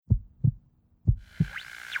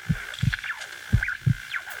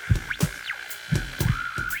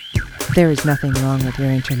There is nothing wrong with your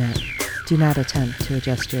internet. Do not attempt to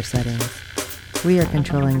adjust your settings. We are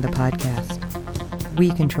controlling the podcast.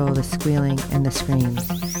 We control the squealing and the screams.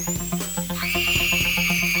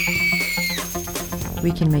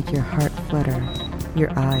 We can make your heart flutter,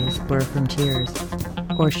 your eyes blur from tears,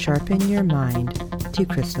 or sharpen your mind to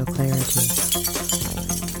crystal clarity.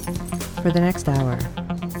 For the next hour,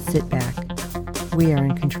 sit back. We are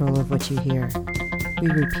in control of what you hear. We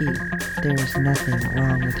repeat, there is nothing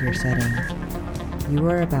wrong with your settings. You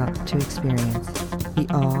are about to experience the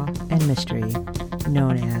awe and mystery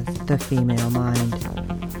known as the female mind.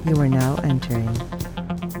 You are now entering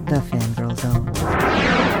the Fangirl Zone.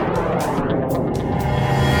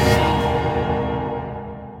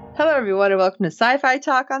 Hello everyone and welcome to Sci-Fi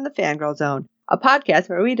Talk on the Fangirl Zone, a podcast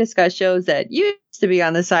where we discuss shows that used to be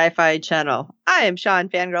on the Sci-Fi Channel. I am Sean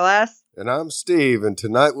Fangirl S. And I'm Steve, and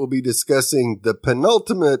tonight we'll be discussing the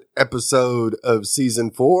penultimate episode of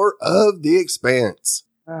Season 4 of The Expanse.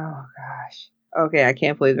 Oh, gosh. Okay, I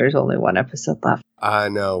can't believe there's only one episode left. I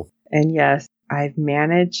know. And yes, I've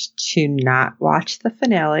managed to not watch the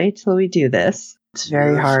finale till we do this. It's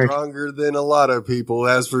very hard. Stronger than a lot of people,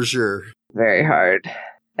 that's for sure. Very hard.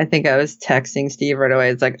 I think I was texting Steve right away.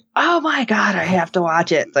 It's like, oh my God, I have to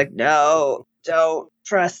watch it. It's like, no, don't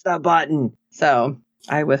press the button. So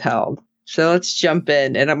I withheld. So let's jump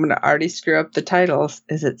in, and I'm going to already screw up the titles.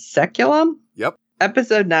 Is it Seculum? Yep.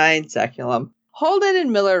 Episode 9, Seculum. Holden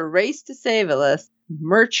and Miller race to save Ilus.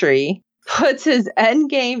 Murtry puts his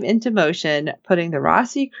endgame into motion, putting the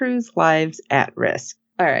Rossi crew's lives at risk.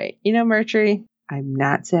 All right. You know, Murtry, I'm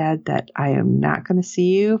not sad that I am not going to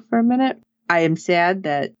see you for a minute. I am sad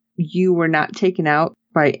that you were not taken out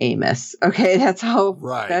by Amos. Okay, that's how.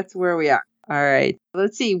 Right. That's where we are. All right.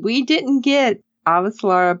 Let's see. We didn't get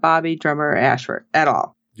Avasarala, Bobby, Drummer, Ashford at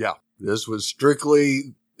all. Yeah, this was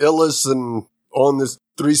strictly Ilus and on this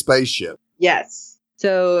 3 spaceship. Yes.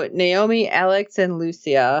 So Naomi, Alex, and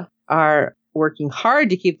Lucia are working hard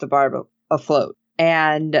to keep the barb afloat.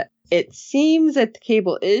 And it seems that the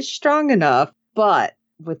cable is strong enough, but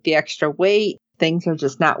with the extra weight, things are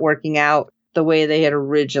just not working out the way they had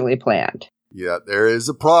originally planned. Yeah, there is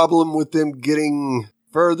a problem with them getting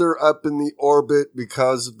further up in the orbit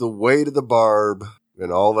because of the weight of the barb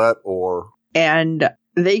and all that ore. And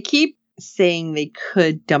they keep saying they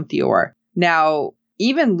could dump the ore. Now,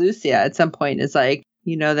 even Lucia at some point is like,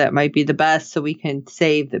 you know, that might be the best so we can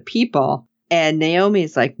save the people. And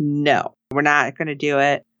Naomi's like, no, we're not going to do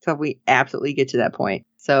it until we absolutely get to that point.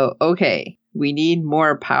 So, okay, we need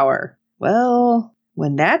more power. Well,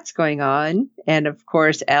 when that's going on, and of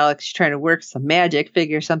course, Alex trying to work some magic,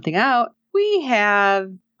 figure something out, we have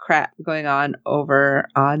crap going on over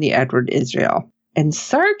on the Edward Israel. And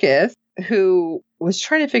Sarkis, who was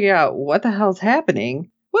trying to figure out what the hell's happening,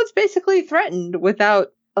 was basically threatened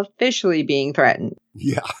without officially being threatened.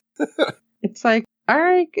 Yeah. It's like, all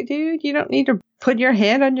right, dude, you don't need to put your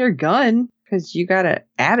hand on your gun because you got an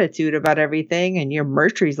attitude about everything and you're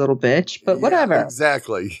Murtry's little bitch, but whatever. Yeah,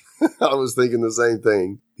 exactly. I was thinking the same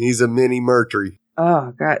thing. He's a mini Murtry.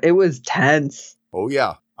 Oh, God, it was tense. Oh,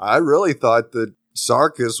 yeah. I really thought that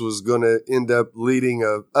Sarkis was going to end up leading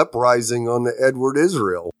a uprising on the Edward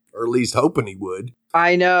Israel, or at least hoping he would.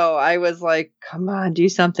 I know. I was like, come on, do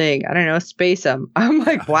something. I don't know, space him. I'm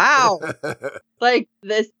like, wow. Like,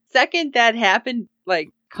 the second that happened, like,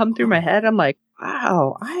 come through my head, I'm like,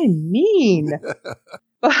 wow, I'm mean.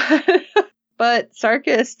 But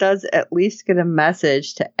Sarkis does at least get a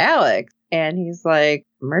message to Alex, and he's like,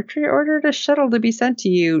 Murtry ordered a shuttle to be sent to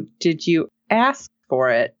you. Did you ask for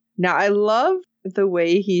it? Now, I love the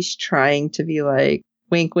way he's trying to be like,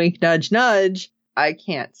 wink, wink, nudge, nudge. I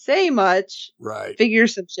can't say much. Right. Figure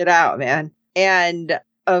some shit out, man. And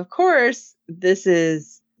of course, this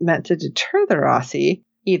is meant to deter the Rossi,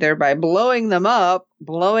 either by blowing them up,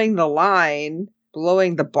 blowing the line,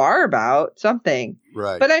 blowing the barb out, something.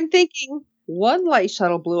 Right. But I'm thinking one light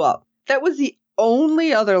shuttle blew up. That was the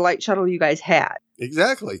only other light shuttle you guys had.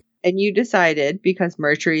 Exactly. And you decided, because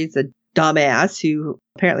Murtry's a dumbass who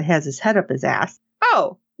apparently has his head up his ass,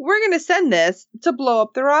 oh, we're going to send this to blow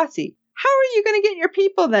up the Rossi. How are you going to get your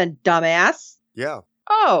people then, dumbass? Yeah.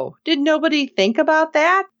 Oh, did nobody think about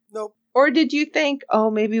that? Nope. Or did you think,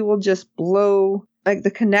 oh, maybe we'll just blow like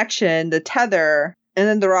the connection, the tether, and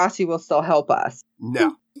then the Rossi will still help us?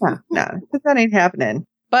 No. No, that ain't happening.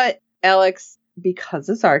 But Alex, because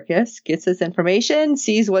of Sarkis, gets this information,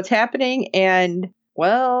 sees what's happening, and,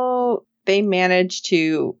 well, they manage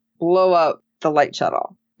to blow up the light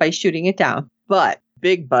shuttle by shooting it down. But,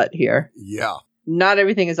 big but here. Yeah. Not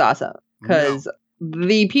everything is awesome. Because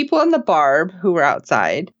the people in the barb who were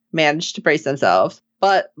outside managed to brace themselves.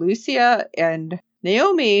 But Lucia and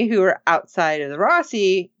Naomi, who were outside of the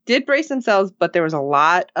Rossi, did brace themselves, but there was a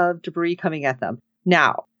lot of debris coming at them.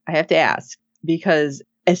 Now, I have to ask, because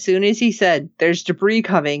as soon as he said, there's debris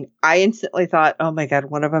coming, I instantly thought, oh my God,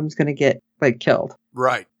 one of them's going to get, killed.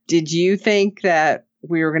 Right. Did you think that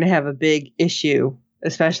we were going to have a big issue,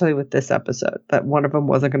 especially with this episode, that one of them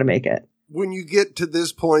wasn't going to make it? When you get to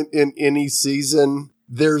this point in any season,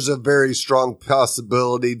 there's a very strong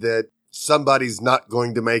possibility that somebody's not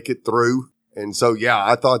going to make it through. And so, yeah,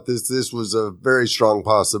 I thought this was a very strong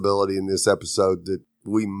possibility in this episode that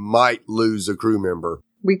we might lose a crew member.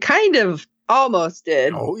 We kind of almost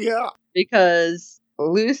did. Oh, yeah. Because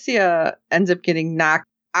Lucia ends up getting knocked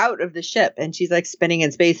out of the ship and she's spinning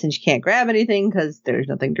in space and she can't grab anything because there's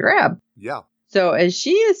nothing to grab. Yeah. So as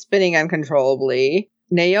she is spinning uncontrollably,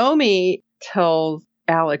 Naomi tells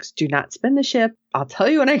Alex, do not spin the ship. I'll tell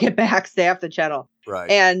you when I get back. Stay off the channel. Right.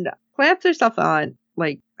 And clamps herself on,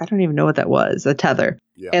 I don't even know what that was, a tether.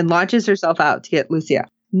 Yeah. And launches herself out to get Lucia.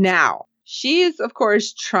 Now, she is, of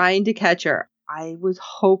course, trying to catch her. I was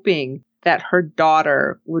hoping that her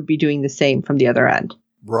daughter would be doing the same from the other end.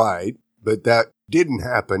 Right. But that didn't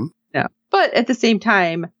happen. No. But at the same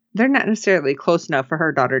time, they're not necessarily close enough for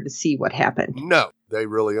her daughter to see what happened. No, they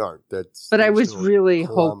really aren't. But I was really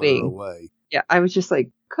hoping. Away. Yeah, I was just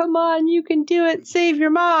come on, you can do it. Save your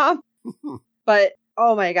mom. But,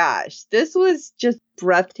 oh my gosh, this was just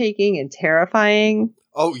breathtaking and terrifying.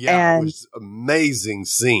 Oh, yeah. And it was an amazing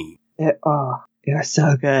scene. It was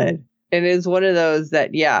so good. It is one of those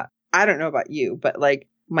that, yeah, I don't know about you, but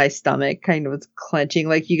my stomach kind of was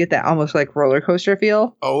clenching. You get that almost roller coaster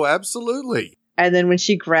feel. Oh, absolutely. And then when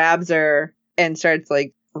she grabs her and starts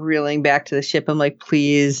reeling back to the ship, I'm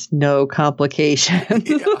please, no complications.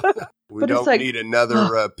 Yeah. We don't need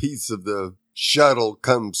another piece of the shuttle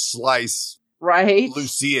come slice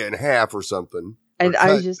Lucia in half or something. And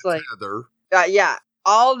I was just yeah,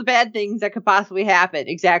 all the bad things that could possibly happen.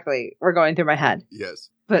 Exactly. Were going through my head. Yes.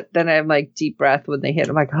 But then I'm deep breath when they hit.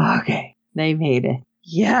 I'm oh, okay, they made it.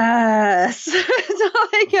 Yes. That's all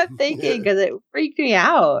I kept thinking because it freaked me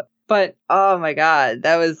out. But oh my God,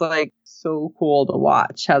 that was so cool to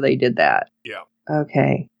watch how they did that. Yeah.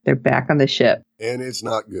 Okay. They're back on the ship. And it's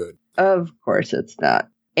not good. Of course it's not.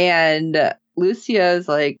 And Lucia's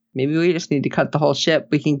maybe we just need to cut the whole ship.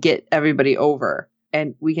 We can get everybody over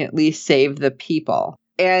and we can at least save the people.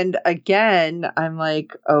 And again, I'm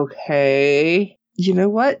okay, you know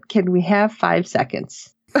what? Can we have 5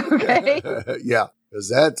 seconds? Okay. Yeah. Because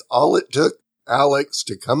that's all it took Alex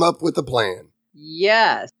to come up with a plan.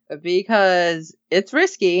 Yes, because it's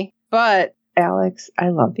risky, but Alex, I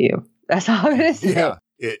love you. That's all I'm going to say. Yeah,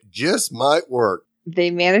 it just might work.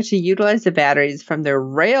 They managed to utilize the batteries from their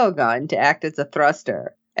railgun to act as a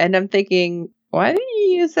thruster. And I'm thinking, why didn't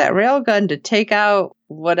you use that railgun to take out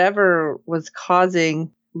whatever was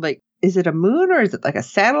causing, is it a moon or is it a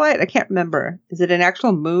satellite? I can't remember. Is it an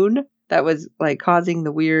actual moon that was causing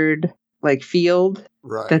the weird field?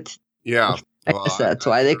 Right. Yeah. I guess that's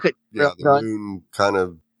why they could. Yeah, the moon kind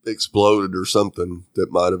of exploded or something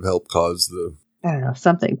that might have helped cause the. I don't know,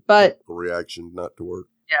 something, but. Reaction not to work.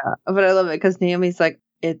 Yeah, but I love it because Naomi's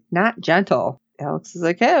it's not gentle. Alex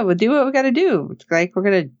is yeah, we'll do what we got to do. It's we're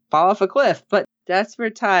going to fall off a cliff, but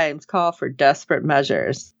desperate times call for desperate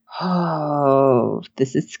measures. Oh,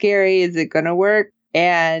 this is scary. Is it going to work?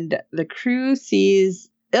 And the crew sees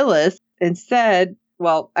Ilus instead.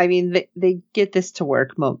 Well, I mean, they get this to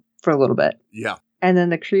work for a little bit. Yeah. And then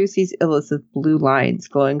the crew sees Ilus with blue lines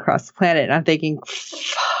glowing across the planet. And I'm thinking,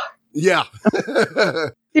 fuck. Yeah.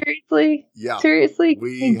 Seriously? Yeah. Seriously?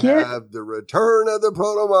 We have the return of the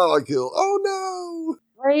protomolecule. Oh,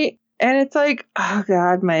 no. Right? And it's oh,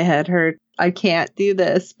 God, my head hurts. I can't do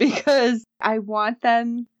this because I want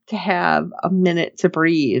them to have a minute to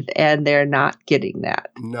breathe, and they're not getting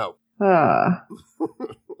that. No. Now,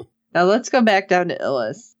 let's go back down to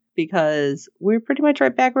Ilus because we're pretty much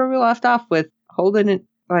right back where we left off with Holden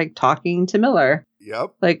and, talking to Miller.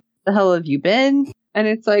 Yep. The hell have you been? And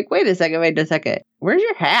it's wait a second. Where's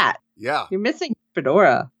your hat? Yeah. You're missing your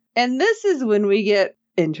fedora. And this is when we get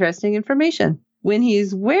interesting information. When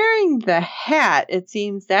he's wearing the hat, it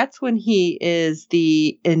seems that's when he is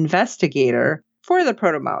the investigator for the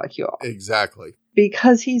protomolecule. Exactly.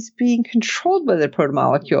 Because he's being controlled by the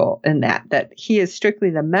protomolecule in that he is strictly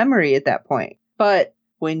the memory at that point. But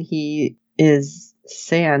when he is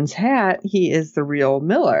Sans hat, he is the real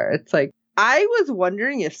Miller. It's I was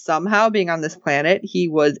wondering if somehow being on this planet, he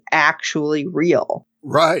was actually real.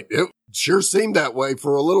 Right. It sure seemed that way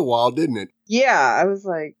for a little while, didn't it? Yeah. I was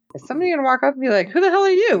is somebody going to walk up and be who the hell are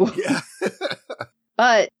you? Yeah.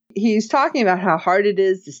 But he's talking about how hard it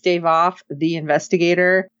is to stave off the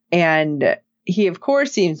investigator. And he, of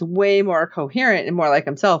course, seems way more coherent and more like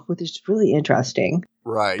himself, which is really interesting.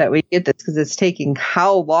 Right. That we get this because it's taking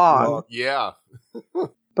how long? Well, yeah.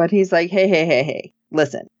 But he's like, hey,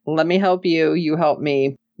 listen, let me help you. You help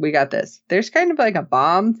me. We got this. There's kind of like a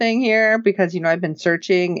bomb thing here because, I've been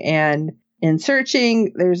searching, and in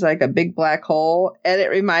searching, there's like a big black hole, and it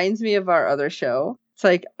reminds me of our other show. It's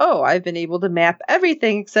like, oh, I've been able to map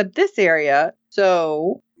everything except this area.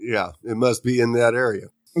 So. Yeah, it must be in that area.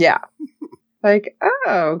 Yeah. Like,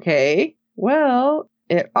 oh, okay. Well,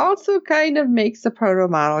 it also kind of makes the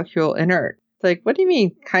proto-molecule inert. It's like, what do you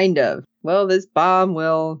mean, kind of? Well, this bomb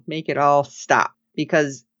will make it all stop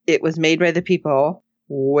because it was made by the people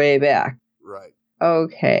way back. Right.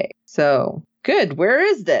 Okay, so good. Where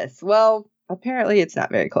is this? Well, apparently it's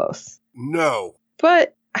not very close. No.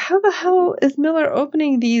 But how the hell is Miller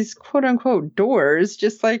opening these quote-unquote doors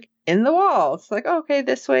just like in the wall? It's like, okay,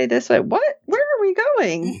 this way. What? Where are we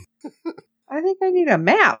going? I think I need a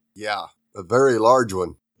map. Yeah, a very large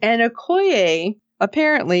one. And Okoye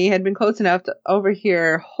apparently had been close enough to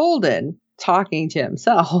overhear Holden talking to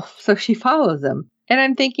himself, so she follows him. And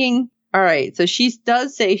I'm thinking, all right, so she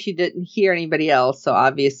does say she didn't hear anybody else, so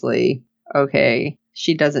obviously, okay,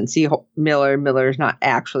 she doesn't see Miller. Miller's not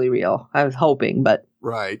actually real. I was hoping, but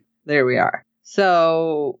right. There we are.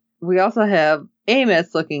 So we also have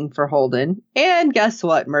Amos looking for Holden. And guess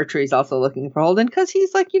what? Murtry's also looking for Holden because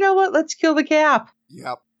he's like, you know what? Let's kill the Cap.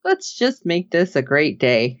 Yep. Let's just make this a great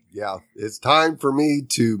day. Yeah. It's time for me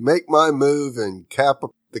to make my move and cap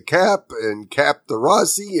the Cap and cap the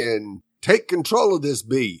Rossi and take control of this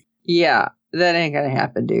bee. Yeah, that ain't going to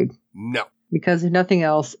happen, dude. No. Because if nothing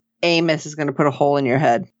else, Amos is going to put a hole in your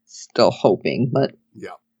head. Still hoping, but.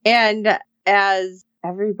 Yeah. And as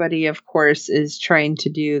everybody, of course, is trying to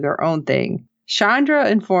do their own thing, Chandra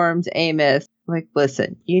informs Amos, like,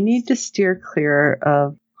 listen, you need to steer clear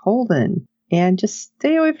of Holden and just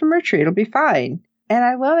stay away from Murtry. It'll be fine. And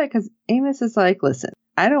I love it because Amos is like, listen,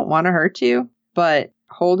 I don't want to hurt you, but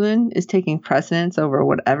Holden is taking precedence over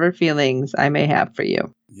whatever feelings I may have for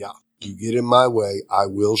you. Yeah. You get in my way, I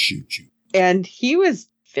will shoot you. And he was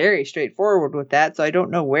very straightforward with that, so I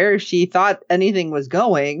don't know where she thought anything was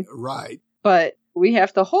going. Right. But we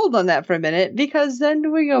have to hold on that for a minute because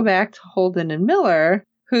then we go back to Holden and Miller,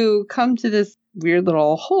 who come to this weird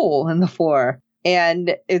little hole in the floor.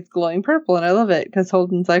 And it's glowing purple, and I love it because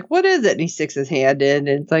Holden's like, what is it? And he sticks his hand in,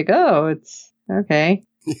 and it's like, oh, it's okay.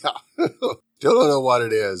 Yeah. Still don't know what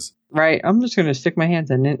it is. Right. I'm just going to stick my hands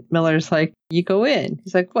in it. Miller's like, you go in.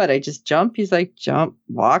 He's like, what? I just jump? He's like, jump,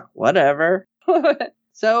 walk, whatever.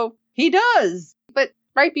 So he does. But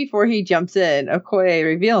right before he jumps in, Okoye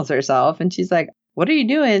reveals herself, and she's like, what are you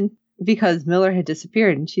doing? Because Miller had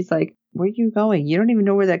disappeared. And she's like, where are you going? You don't even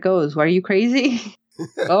know where that goes. Why, are you crazy?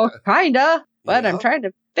 Oh, kinda. But I'm trying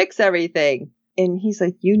to fix everything. And he's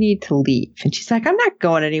like, you need to leave. And she's like, I'm not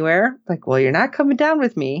going anywhere. Like, well, you're not coming down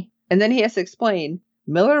with me. And then he has to explain,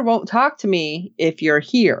 Miller won't talk to me if you're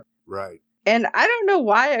here. Right. And I don't know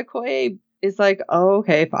why Okoye is like, oh,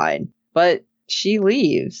 okay, fine. But she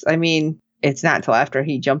leaves. I mean, it's not till after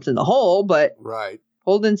he jumps in the hole, but right.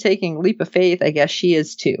 Holden's taking a leap of faith. I guess she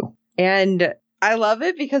is too. And I love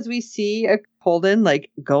it because we see Holden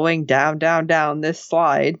like going down this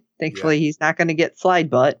slide. Thankfully, he's not going to get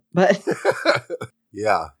slide butt, but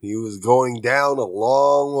yeah, he was going down a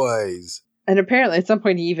long ways. And apparently at some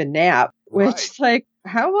point he even napped, which like,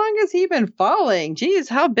 how long has he been falling? Geez,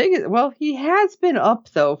 how big is, well, he has been up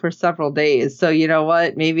though for several days. So you know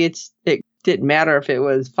what? Maybe it didn't matter if it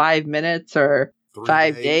was 5 minutes or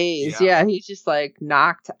 5 days. Yeah, he's just like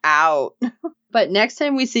knocked out. But next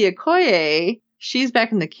time we see Okoye, she's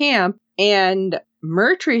back in the camp and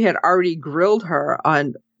Murtry had already grilled her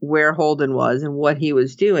on where Holden was and what he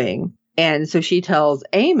was doing. And so she tells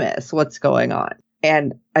Amos what's going on.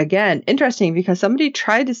 And again, interesting because somebody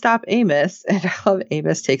tried to stop Amos, and I love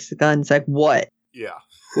Amos takes the gun. It's like, what? Yeah.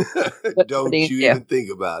 Don't you even think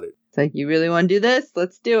about it. It's like, you really want to do this?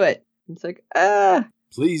 Let's do it. It's like,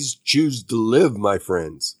 Please choose to live, my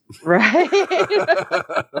friends. Right?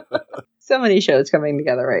 So many shows coming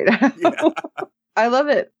together right now. Yeah. I love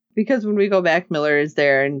it because when we go back, Miller is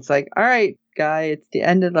there and it's like, all right, guy, it's the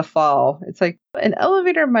end of the fall. It's like an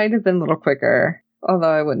elevator might have been a little quicker,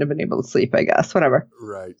 although I wouldn't have been able to sleep, I guess. Whatever.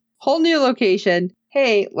 Right. Whole new location.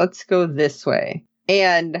 Hey, let's go this way.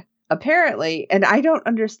 And apparently, and I don't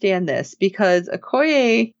understand this because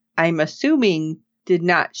Okoye, I'm assuming, did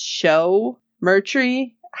not show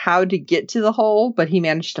Murtry how to get to the hole, but he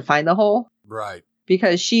managed to find the hole. Right.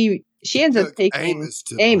 Because she ends up taking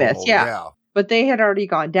Amos, yeah. But they had already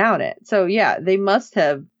gone down it. So yeah, they must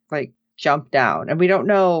have like jumped down. And we don't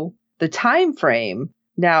know the time frame.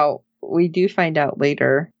 Now, we do find out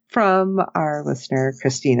later from our listener,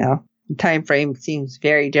 Christina, the time frame seems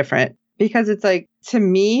very different because it's like, to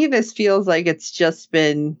me, this feels like it's just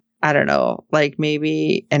been, I don't know, like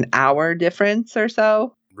maybe an hour difference or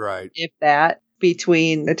so. Right. If that,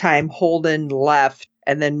 between the time Holden left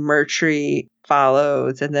and then Murtry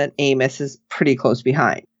follows and then Amos is pretty close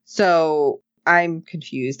behind. So I'm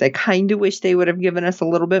confused. I kind of wish they would have given us a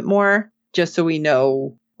little bit more just so we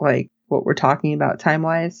know like what we're talking about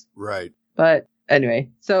time-wise. Right. But anyway,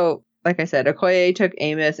 so like I said, Okoye took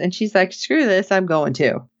Amos and she's like, screw this, I'm going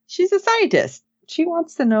to. She's a scientist. She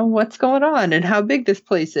wants to know what's going on and how big this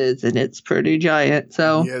place is, and it's pretty giant.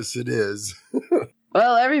 So yes, it is.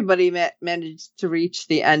 Well, everybody managed to reach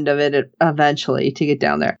the end of it eventually to get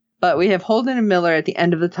down there. But we have Holden and Miller at the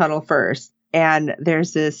end of the tunnel first, and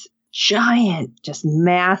there's this giant, just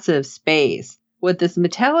massive space with this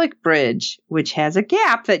metallic bridge, which has a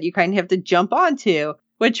gap that you kind of have to jump onto,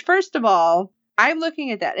 which, first of all, I'm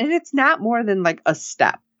looking at that, and it's not more than like a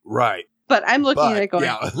step. Right. But I'm looking at it going,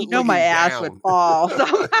 my ass down. would fall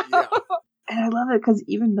somehow. Yeah. And I love it because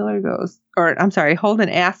even Miller goes, or I'm sorry, Holden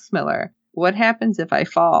asks Miller, what happens if I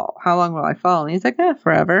fall? How long will I fall? And he's like,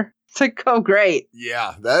 forever. It's like, oh, great.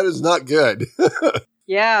 Yeah, that is not good.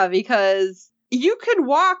 Yeah, because you could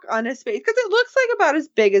walk on a space, because it looks like about as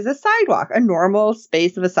big as a sidewalk, a normal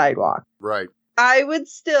space of a sidewalk. Right. I would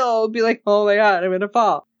still be like, oh my God, I'm going to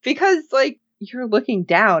fall. Because like you're looking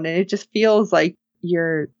down and it just feels like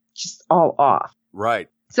you're just all off. Right.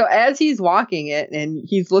 So as he's walking it and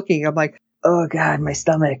he's looking, I'm like, oh God, my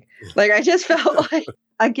stomach. Like I just felt like,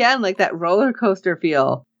 again, like that roller coaster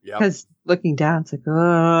feel. Because looking down, it's like,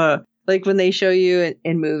 ugh. Like when they show you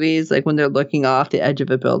in movies, like when they're looking off the edge of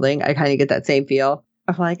a building, I kind of get that same feel.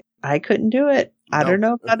 I'm like, I couldn't do it. I don't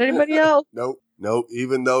know about anybody else. Nope.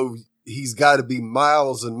 Even though he's got to be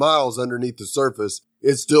miles and miles underneath the surface,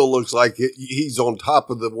 it still looks like he's on top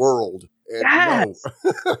of the world. And yes.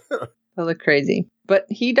 They look crazy. But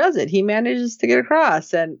he does it. He manages to get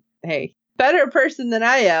across. And hey, better person than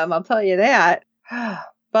I am, I'll tell you that.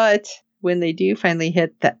 But when they do finally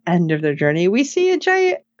hit the end of their journey, we see a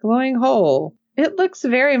giant glowing hole. It looks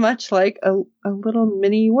very much like a little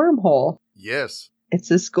mini wormhole. Yes. It's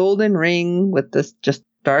this golden ring with this just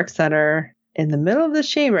dark center in the middle of the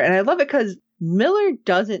chamber. And I love it because Miller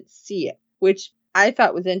doesn't see it, which I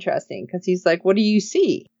thought was interesting because he's like, what do you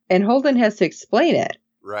see? And Holden has to explain it.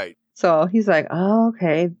 Right. So he's like, oh,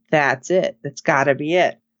 okay, that's it. That's got to be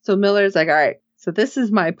it. So Miller's like, all right, so this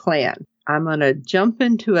is my plan. I'm going to jump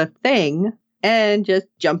into a thing and just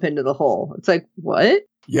jump into the hole. It's like, what?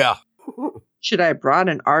 Yeah. Should I have brought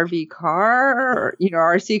an RV car or,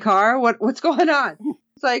 RC car? What's going on?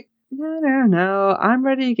 It's like, no. I'm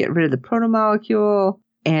ready to get rid of the protomolecule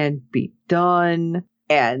and be done.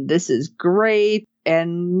 And this is great.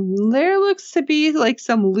 And there looks to be like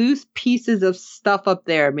some loose pieces of stuff up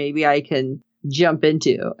there maybe I can jump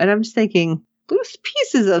into. And I'm just thinking, loose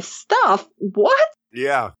pieces of stuff? What?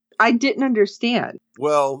 Yeah. I didn't understand.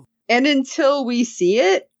 Well. And until we see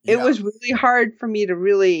it, it was really hard for me to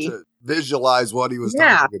really visualize what he was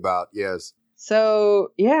talking about. Yes.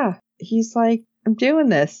 So, he's like, I'm doing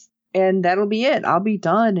this. And that'll be it. I'll be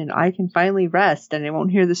done and I can finally rest and I won't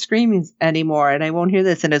hear the screaming anymore and I won't hear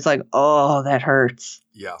this. And it's like, oh, that hurts.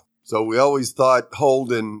 Yeah. So we always thought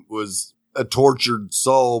Holden was a tortured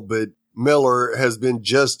soul, but Miller has been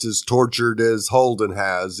just as tortured as Holden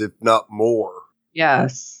has, if not more.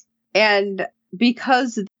 Yes. And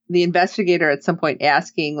because the investigator at some point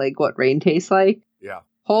asking like what rain tastes like. Yeah.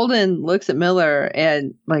 Holden looks at Miller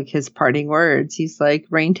and like his parting words, he's like,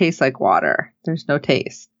 rain tastes like water. There's no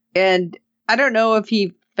taste. And I don't know if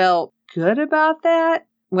he felt good about that.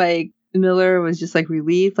 Like Miller was just like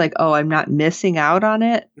relieved, like, oh, I'm not missing out on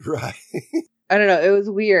it. Right. I don't know. It was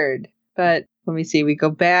weird. But let me see. We go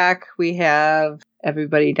back. We have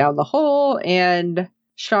everybody down the hole and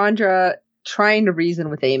Chandra trying to reason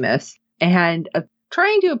with Amos and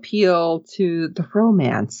trying to appeal to the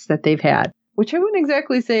romance that they've had, which I wouldn't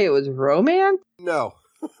exactly say it was romance. No.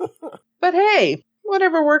 But hey,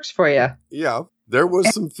 whatever works for you. Yeah. There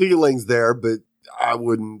was some feelings there, but I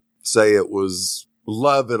wouldn't say it was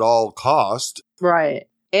love at all cost. Right.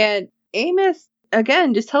 And Amos,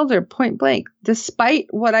 again, just tells her point blank, despite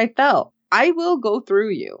what I felt, I will go through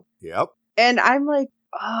you. Yep. And I'm like,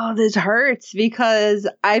 oh, this hurts because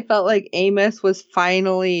I felt like Amos was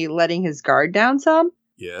finally letting his guard down some.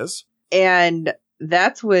 Yes. And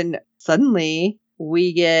that's when suddenly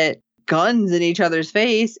we get guns in each other's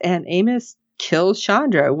face and Amos kills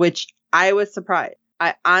Chandra, which I was surprised.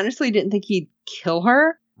 I honestly didn't think he'd kill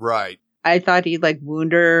her. Right. I thought he'd like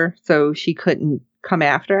wound her so she couldn't come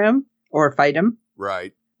after him or fight him.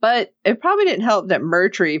 Right. But it probably didn't help that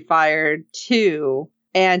Mercury fired too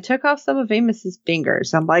and took off some of Amos's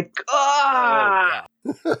fingers. I'm like, ah!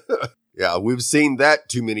 Oh, yeah. Yeah, we've seen that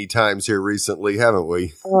too many times here recently, haven't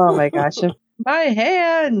we? Oh my gosh. My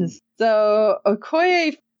hands. So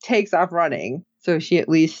Okoye takes off running so she at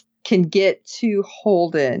least can get to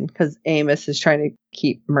Holden because Amos is trying to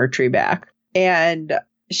keep Mercury back. And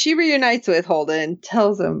she reunites with Holden,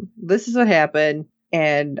 tells him this is what happened.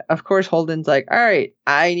 And of course, Holden's like, all right,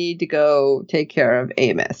 I need to go take care of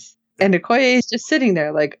Amos. And Okoye is just sitting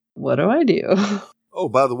there like, what do I do? Oh,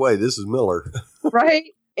 by the way, this is Miller.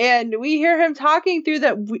 Right? And we hear him talking through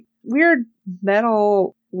that weird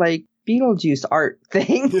metal, like Beetlejuice art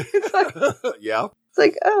thing. Yeah. It's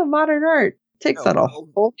like, oh, modern art takes on a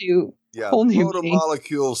whole new meaning.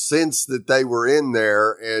 Molecule sensed that they were in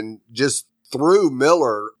there and just threw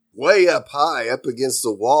Miller way up high up against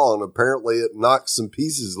the wall, and apparently it knocked some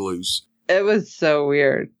pieces loose. It was so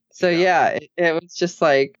weird. So it was just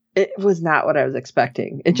like, it was not what I was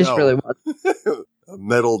expecting. It just really was. A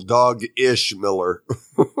metal dog-ish Miller.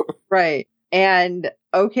 Right. And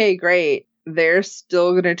okay, great. They're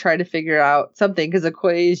still going to try to figure out something because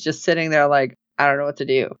Okoye is just sitting there like, I don't know what to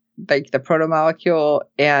do. Like the protomolecule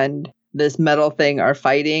and this metal thing are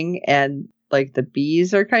fighting and like the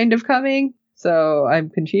bees are kind of coming. So I'm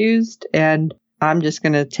confused and I'm just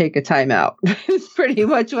going to take a timeout. It's pretty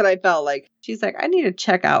much what I felt like. She's like, I need to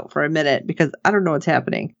check out for a minute because I don't know what's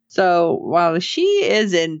happening. So while she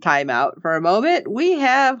is in timeout for a moment, we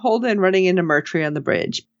have Holden running into Mercury on the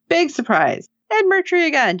bridge. Big surprise. And Mercury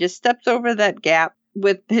again just steps over that gap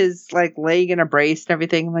with his like leg in a brace and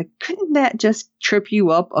everything. I'm like, couldn't that just trip you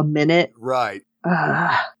up a minute? Right.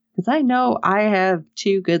 Because I know I have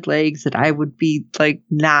two good legs that I would be like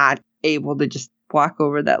not able to just walk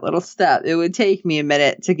over that little step. It would take me a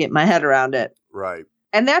minute to get my head around it. Right.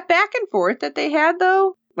 And that back and forth that they had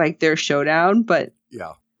though, like their showdown, but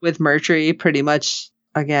yeah, with Mercury pretty much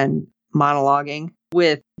again monologuing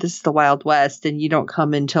with this is the Wild West and you don't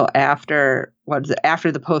come until after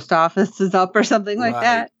after the post office is up or something like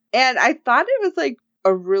that. And I thought it was like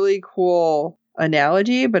a really cool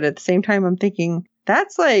analogy, but at the same time I'm thinking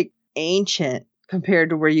that's like ancient compared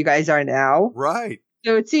to where you guys are now. Right.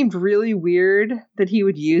 So it seemed really weird that he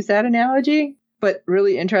would use that analogy, but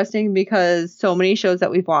really interesting because so many shows that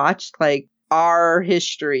we've watched, like our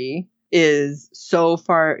history is so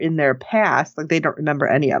far in their past, like they don't remember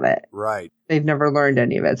any of it. Right. They've never learned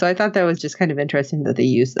any of it. So I thought that was just kind of interesting that they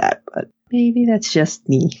used that, but maybe that's just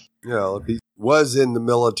me. Yeah, if he was in the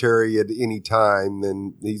military at any time,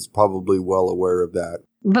 then he's probably well aware of that.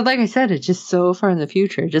 But like I said, it's just so far in the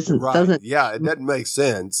future. It doesn't. Yeah, it doesn't make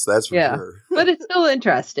sense. That's for sure. But it's still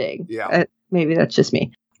interesting. Yeah. Maybe that's just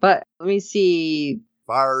me. But let me see.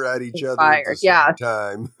 Fire at each other at the same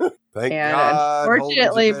time. Thank God.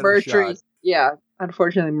 Unfortunately, Mercury's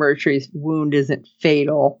wound isn't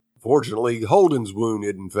fatal. Fortunately, Holden's wound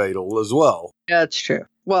isn't fatal as well. Yeah, that's true.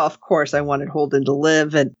 Well, of course, I wanted Holden to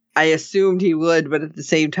live, and I assumed he would, but at the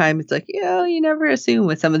same time, it's like, you never assume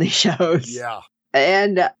with some of these shows. Yeah.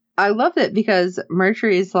 And I love it because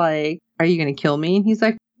Mercury's like, are you going to kill me? And he's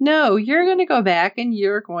like, no, you're going to go back and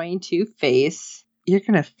you're going to face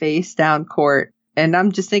down Court. And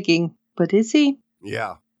I'm just thinking, but is he?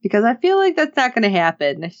 Yeah. Because I feel like that's not going to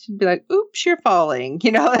happen. I should be like, oops, you're falling,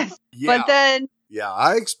 Yeah. But then. Yeah,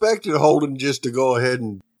 I expected Holden just to go ahead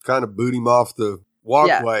and kind of boot him off the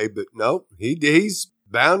walkway, but nope, he's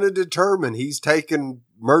bound and determined. He's taking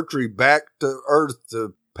Mercury back to Earth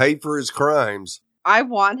to pay for his crimes. I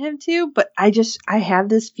want him to, but I have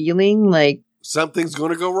this feeling like something's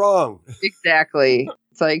going to go wrong. Exactly.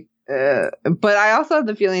 It's like, but I also have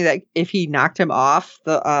the feeling that if he knocked him off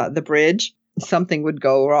the bridge, something would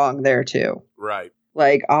go wrong there too. Right.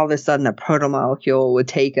 Like all of a sudden a protomolecule would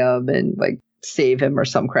take him and like save him or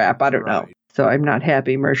some crap. I don't know. So I'm not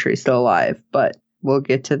happy Mercury's still alive, but we'll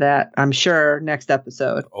get to that, I'm sure, next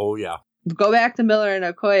episode. Oh, yeah. Go back to Miller and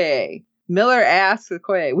Okoye. Miller asks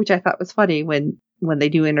Okoye, which I thought was funny when they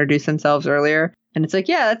do introduce themselves earlier. And it's like,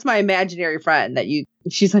 yeah, that's my imaginary friend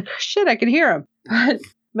she's like, shit, I can hear him. But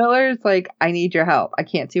Miller's like, I need your help. I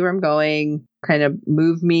can't see where I'm going. Kind of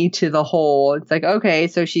move me to the hole. It's like, okay,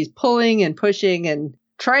 so she's pulling and pushing and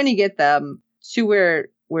trying to get them to where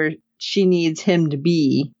she needs him to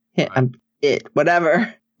be.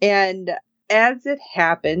 Whatever. And as it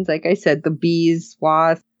happens, like I said, the bees,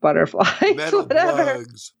 wasps, butterflies, metal whatever.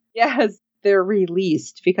 Bugs. Yes, they're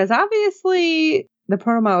released because obviously the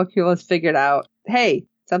protomolecule has figured out, hey,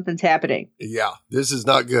 something's happening. Yeah, this is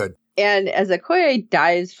not good. And as Okoye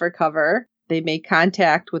dives for cover, they make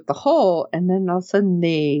contact with the hole, and then all of a sudden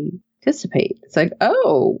they dissipate. It's like,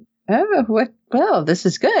 oh, oh, what? Well, this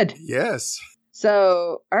is good. Yes.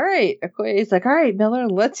 So, all right. Okoye's like, all right, Miller,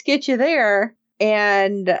 let's get you there.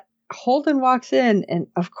 And Holden walks in. And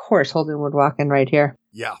of course, Holden would walk in right here.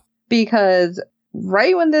 Yeah. Because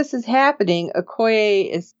right when this is happening, Okoye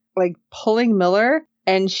is like pulling Miller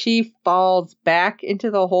and she falls back into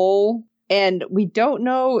the hole. And we don't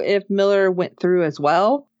know if Miller went through as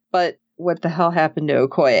well. But what the hell happened to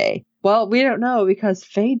Okoye? Well, we don't know because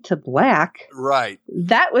fade to black. Right.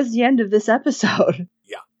 That was the end of this episode.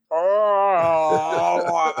 Yeah.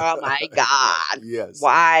 Oh my God. Yes.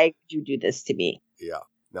 Why could you do this to me? Yeah.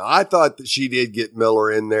 Now, I thought that she did get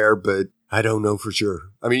Miller in there, but I don't know for sure.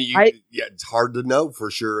 I mean, it's hard to know for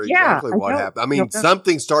sure exactly what happened. I mean,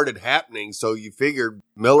 something started happening, so you figured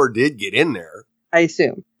Miller did get in there. I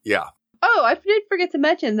assume. Yeah. Oh, I did forget to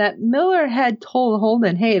mention that Miller had told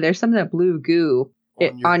Holden, hey, there's some of that blue goo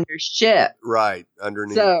on your ship. Right,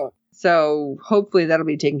 underneath. So hopefully that'll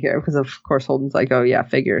be taken care of because, of course, Holden's like, oh, yeah,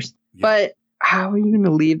 figures. Yeah. But how are you going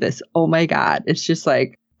to leave this? Oh, my God. It's just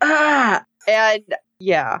like, And,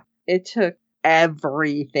 yeah, it took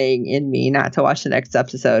everything in me not to watch the next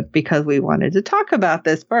episode because we wanted to talk about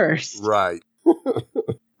this first. Right.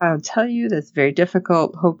 I'll tell you that's very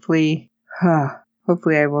difficult. Hopefully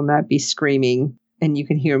I will not be screaming and you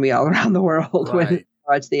can hear me all around the world when you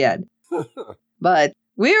watch the end. But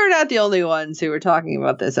we were not the only ones who were talking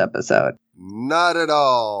about this episode. Not at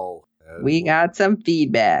all. We got some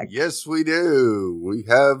feedback. Yes, we do. We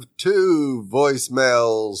have 2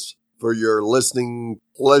 voicemails for your listening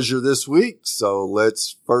pleasure this week. So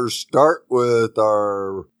let's first start with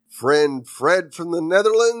our friend Fred from the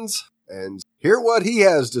Netherlands and hear what he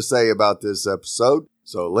has to say about this episode.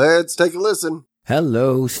 So let's take a listen.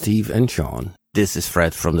 Hello, Steve and Sean. This is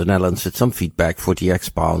Fred from the Netherlands with some feedback for the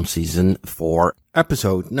X-Bound Season 4,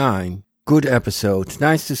 Episode 9. Good episode.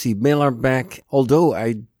 Nice to see Miller back, although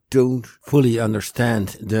I don't fully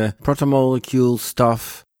understand the protomolecule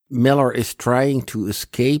stuff. Miller is trying to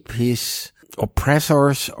escape his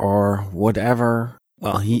oppressors or whatever.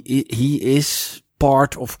 Well, he is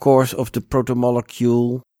part, of course, of the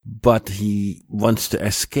protomolecule, but he wants to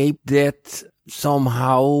escape that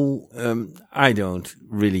somehow. I don't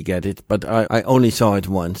really get it, but I only saw it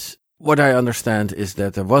once. What I understand is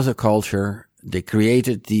that there was a culture. They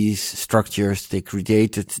created these structures. They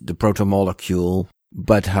created the protomolecule,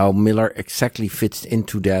 but how Miller exactly fits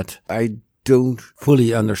into that, I don't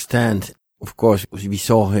fully understand. Of course, we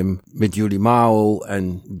saw him with Yuli Mao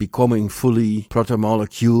and becoming fully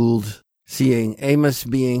protomoleculed, seeing Amos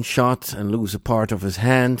being shot and lose a part of his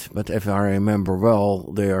hand. But if I remember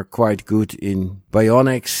well, they are quite good in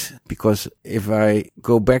bionics, because if I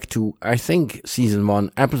go back to, I think, Season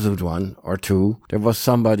 1, Episode 1 or 2, there was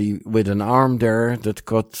somebody with an arm there that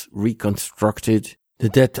got reconstructed. The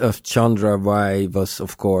death of Chandra Y was,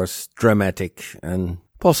 of course, dramatic and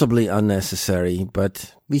possibly unnecessary,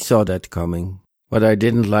 but we saw that coming. What I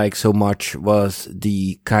didn't like so much was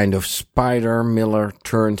the kind of spider Miller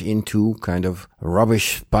turned into, kind of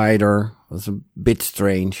rubbish spider. It was a bit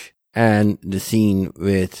strange. And the scene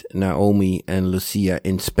with Naomi and Lucia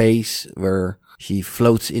in space, where she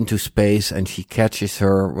floats into space and she catches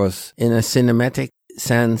her, was, in a cinematic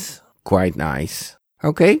sense, quite nice.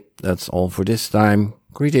 Okay, that's all for this time.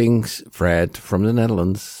 Greetings, Fred from the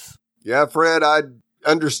Netherlands. Yeah, Fred, I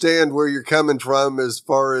understand where you're coming from as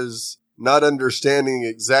far as not understanding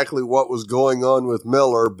exactly what was going on with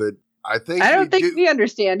Miller, but I don't think we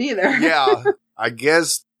understand either. Yeah, I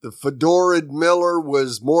guess the Fedorid Miller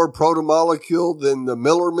was more protomolecule than the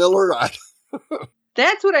Miller.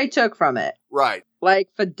 That's what I took from it. Right. Like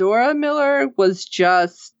Fedora Miller was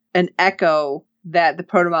just an echo that the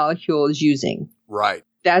protomolecule is using. Right.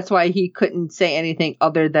 That's why he couldn't say anything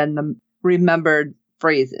other than the remembered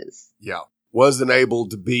phrases. Yeah. Wasn't able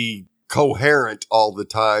to be coherent all the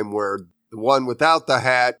time, where the one without the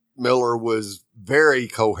hat, Miller, was very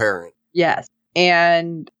coherent. Yes.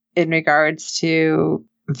 And in regards to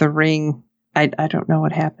the ring, I don't know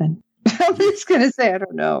what happened. I'm just going to say I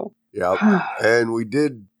don't know. Yeah. And we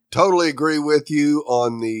did totally agree with you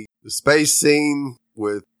on the space scene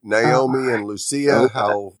with Naomi and Lucia,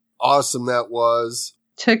 how awesome that was.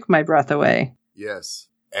 Took my breath away. Yes.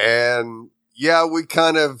 And yeah, we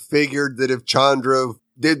kind of figured that if Chandra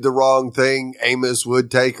did the wrong thing, Amos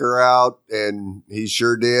would take her out, and he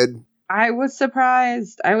sure did. I was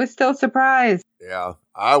surprised. I was still surprised. Yeah,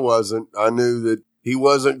 I wasn't. I knew that he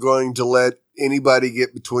wasn't going to let anybody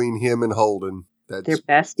get between him and Holden. That's They're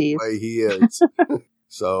besties. the way he is.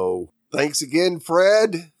 So, thanks again,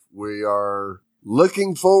 Fred. We are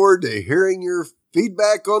looking forward to hearing your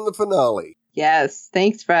feedback on the finale. Yes.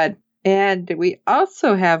 Thanks, Fred. And we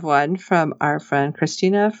also have one from our friend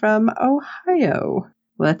Christina from Ohio.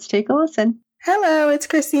 Let's take a listen. Hello, it's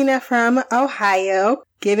Christina from Ohio,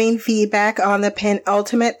 giving feedback on the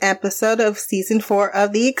penultimate episode of season 4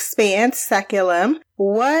 of The Expanse, Saculum.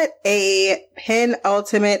 What a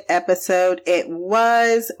penultimate episode it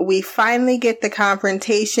was. We finally get the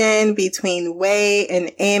confrontation between Wei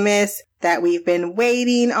and Amos that we've been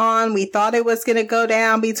waiting on. We thought it was going to go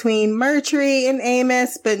down between Murtry and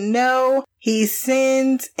Amos, but no. He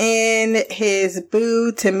sends in his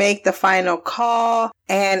boo to make the final call,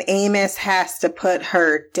 and Amos has to put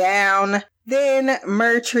her down. Then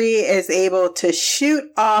Murtry is able to shoot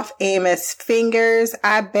off Amos' fingers.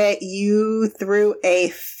 I bet you threw a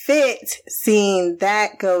fit seeing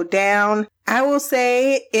that go down. I will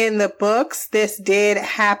say in the books, this did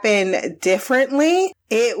happen differently.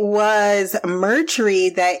 It was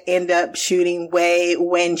Murtry that ended up shooting Wei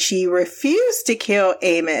when she refused to kill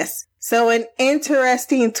Amos. So an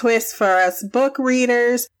interesting twist for us book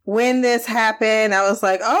readers. When this happened, I was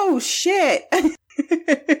like, oh shit.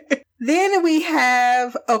 Then we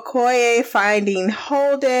have Okoye finding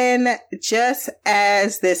Holden just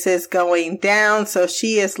as this is going down. So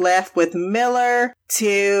she is left with Miller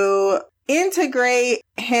to integrate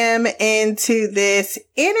him into this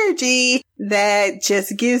energy that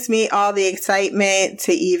just gives me all the excitement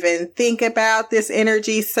to even think about this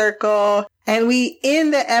energy circle. And we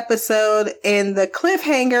end the episode in the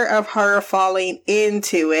cliffhanger of her falling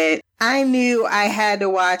into it. I knew I had to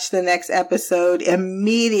watch the next episode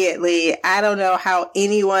immediately. I don't know how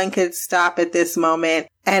anyone could stop at this moment.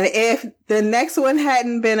 And if the next one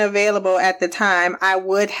hadn't been available at the time, I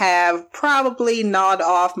would have probably gnawed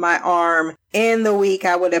off my arm in the week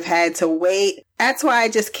I would have had to wait. That's why I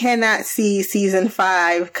just cannot see season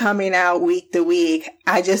 5 coming out week to week.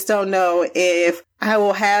 I just don't know if I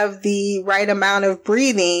will have the right amount of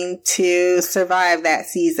breathing to survive that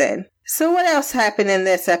season. So what else happened in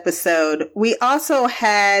this episode? We also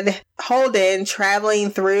had Holden traveling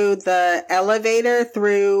through the elevator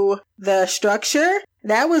through the structure.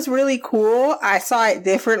 That was really cool. I saw it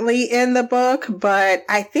differently in the book, but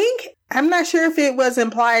I'm not sure if it was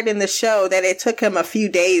implied in the show that it took him a few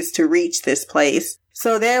days to reach this place.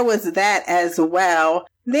 So there was that as well.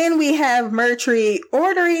 Then we have Murtry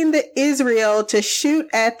ordering the Israel to shoot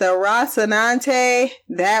at the Rocinante.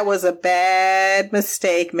 That was a bad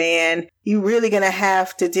mistake, man. You really gonna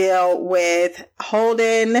have to deal with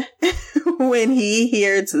Holden when he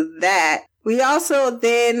hears that. We also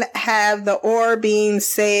then have the ore being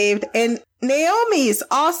saved and Naomi's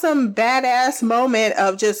awesome badass moment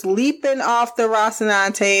of just leaping off the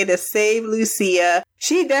Rocinante to save Lucia.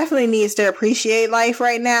 She definitely needs to appreciate life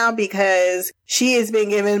right now because she has been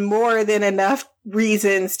given more than enough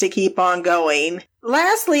reasons to keep on going.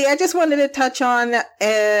 Lastly, I just wanted to touch on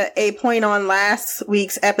a point on last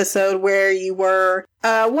week's episode where you were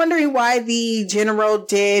wondering why the general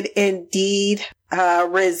did indeed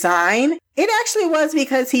resign. It actually was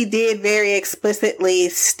because he did very explicitly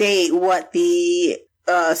state what the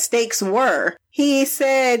stakes were. He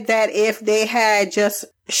said that if they had just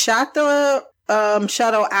shot the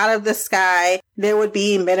shuttle out of the sky, there would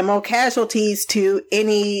be minimal casualties to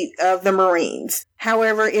any of the Marines.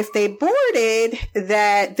 However, if they boarded,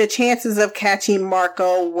 that the chances of catching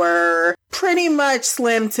Marco were pretty much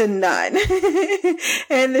slim to none.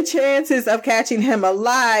 And the chances of catching him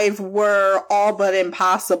alive were all but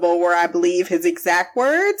impossible, were I believe his exact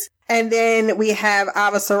words. And then we have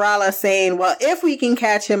Avasarala saying, well, if we can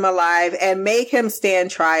catch him alive and make him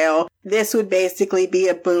stand trial, this would basically be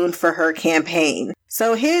a boon for her campaign.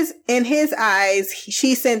 So in his eyes,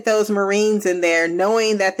 she sent those Marines in there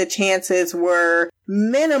knowing that the chances were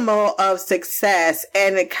minimal of success,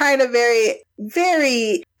 and it kind of very,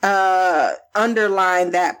 very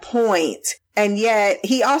underlined that point. And yet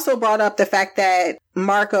he also brought up the fact that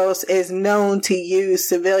Marcos is known to use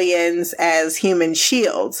civilians as human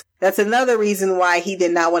shields. That's another reason why he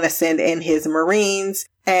did not want to send in his Marines.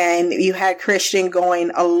 And you had Christian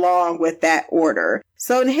going along with that order.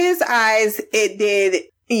 So in his eyes, it did,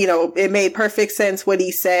 it made perfect sense what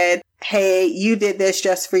he said. Hey, you did this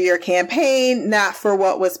just for your campaign, not for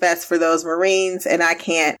what was best for those Marines. And I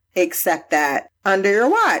can't accept that under your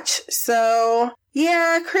watch. So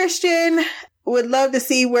yeah, Christian, would love to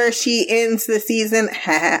see where she ends the season.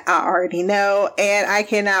 I already know. And I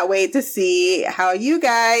cannot wait to see how you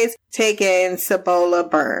guys take in Cibola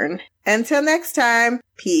Burn. Until next time,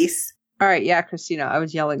 peace. All right. Yeah, Christina, I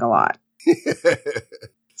was yelling a lot.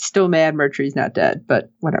 Still mad Murtry's not dead,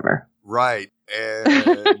 but whatever. Right.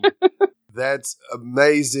 And that's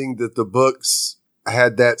amazing that the books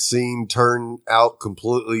had that scene turn out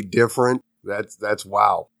completely different. That's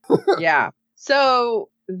wow. Yeah. So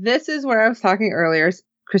this is where I was talking earlier.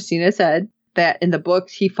 Christina said that in the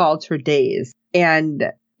books, he falls for days.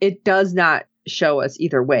 And it does not show us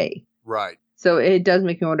either way. Right. So it does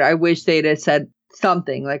make me wonder. I wish they'd have said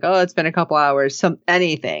something like, oh, it's been a couple hours,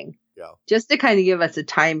 anything. Yeah. Just to kind of give us a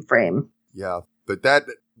time frame. Yeah. But that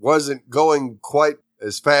wasn't going quite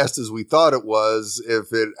as fast as we thought it was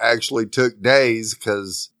if it actually took days,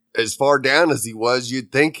 because as far down as he was,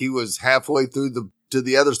 you'd think he was halfway through to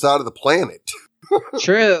the other side of the planet.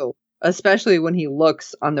 True. Especially when he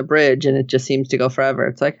looks on the bridge and it just seems to go forever.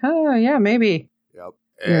 It's like, oh, yeah, maybe. Yep.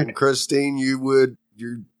 And Christine,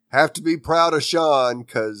 you have to be proud of Sean,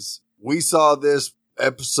 because we saw this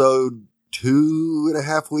episode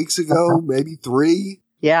 2.5 weeks ago, maybe 3.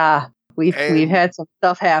 Yeah. We've had some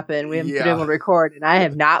stuff happen. We haven't been able to record, and I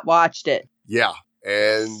have not watched it. Yeah.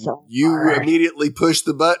 And So you hard. immediately pushed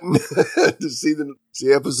the button to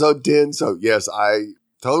see episode 10. So yes, I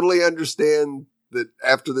totally understand that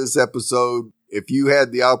after this episode, if you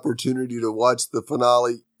had the opportunity to watch the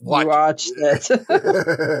finale, watched it.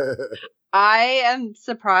 I am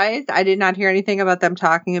surprised. I did not hear anything about them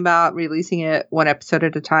talking about releasing it one episode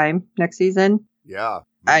at a time next season. Yeah.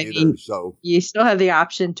 I neither, mean, so you still have the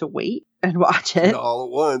option to wait and watch it, all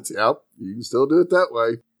at once. Yep. You can still do it that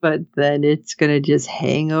way. but then it's going to just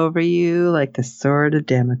hang over you like the sword of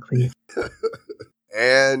Damocles.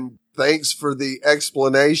 And thanks for the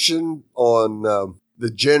explanation on the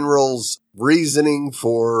general's reasoning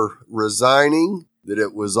for resigning, that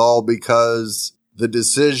it was all because the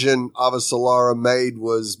decision Avasarala made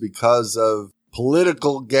was because of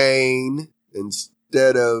political gain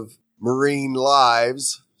instead of marine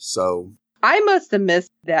lives. So I must have missed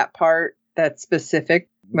that part, that specific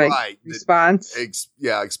response.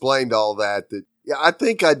 Explained all that. I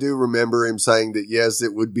think I do remember him saying that, yes,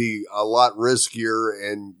 it would be a lot riskier,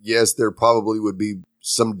 and yes, there probably would be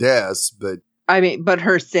some deaths, but but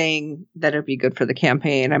her saying that it'd be good for the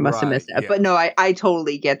campaign, I must have missed that. Yeah. But no, I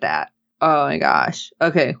totally get that. Oh my gosh.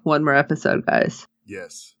 Okay, one more episode, guys.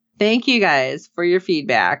 yes. Thank you guys for your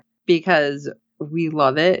feedback, because we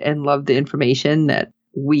love it and love the information that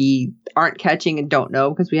we aren't catching and don't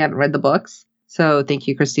know because we haven't read the books. So thank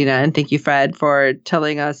you, Christina, and thank you, Fred, for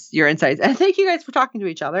telling us your insights. And thank you guys for talking to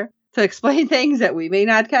each other to explain things that we may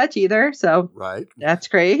not catch either. So Right. that's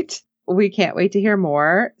great. We can't wait to hear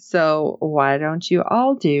more. So why don't you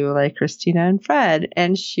all do like Christina and Fred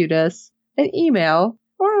and shoot us an email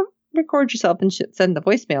or record yourself and send the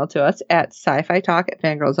voicemail to us at sci-fi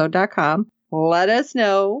talk@fangirlzone.com. Let us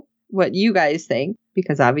know what you guys think,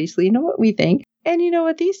 because obviously you know what we think and you know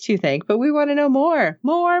what these two think, but we want to know more.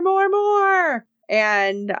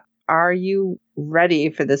 And are you ready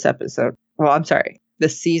for this episode? Well, I'm sorry,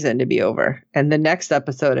 this season to be over, and the next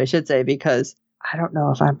episode, I should say, because I don't know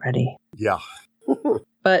if I'm ready. Yeah.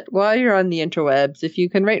 But while you're on the interwebs, if you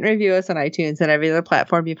can rate and review us on iTunes and every other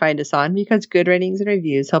platform you find us on, because good ratings and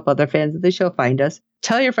reviews help other fans of the show find us,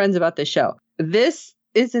 tell your friends about the show. This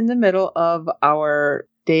is in the middle of our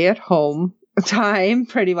day at home time,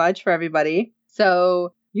 pretty much, for everybody.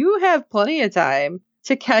 So you have plenty of time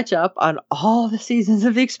to catch up on all the seasons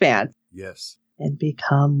of The Expanse Yes. and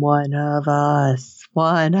become one of us.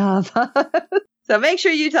 So make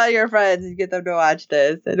sure you tell your friends and get them to watch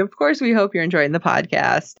this. And of course, we hope you're enjoying the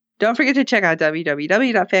podcast. Don't forget to check out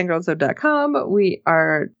www.fangirlzone.com. We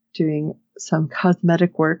are doing some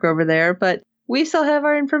cosmetic work over there, but we still have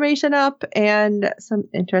our information up and some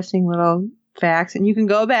interesting little facts. And you can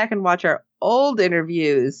go back and watch our old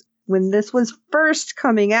interviews when this was first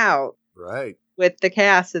coming out Right. with the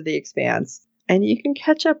cast of The Expanse. And you can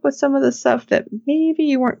catch up with some of the stuff that maybe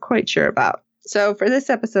you weren't quite sure about. So for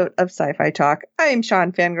this episode of Sci-Fi Talk, I'm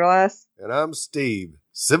Sean Fangirlass. And I'm Steve.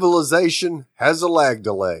 Civilization has a lag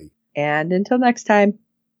delay. And until next time.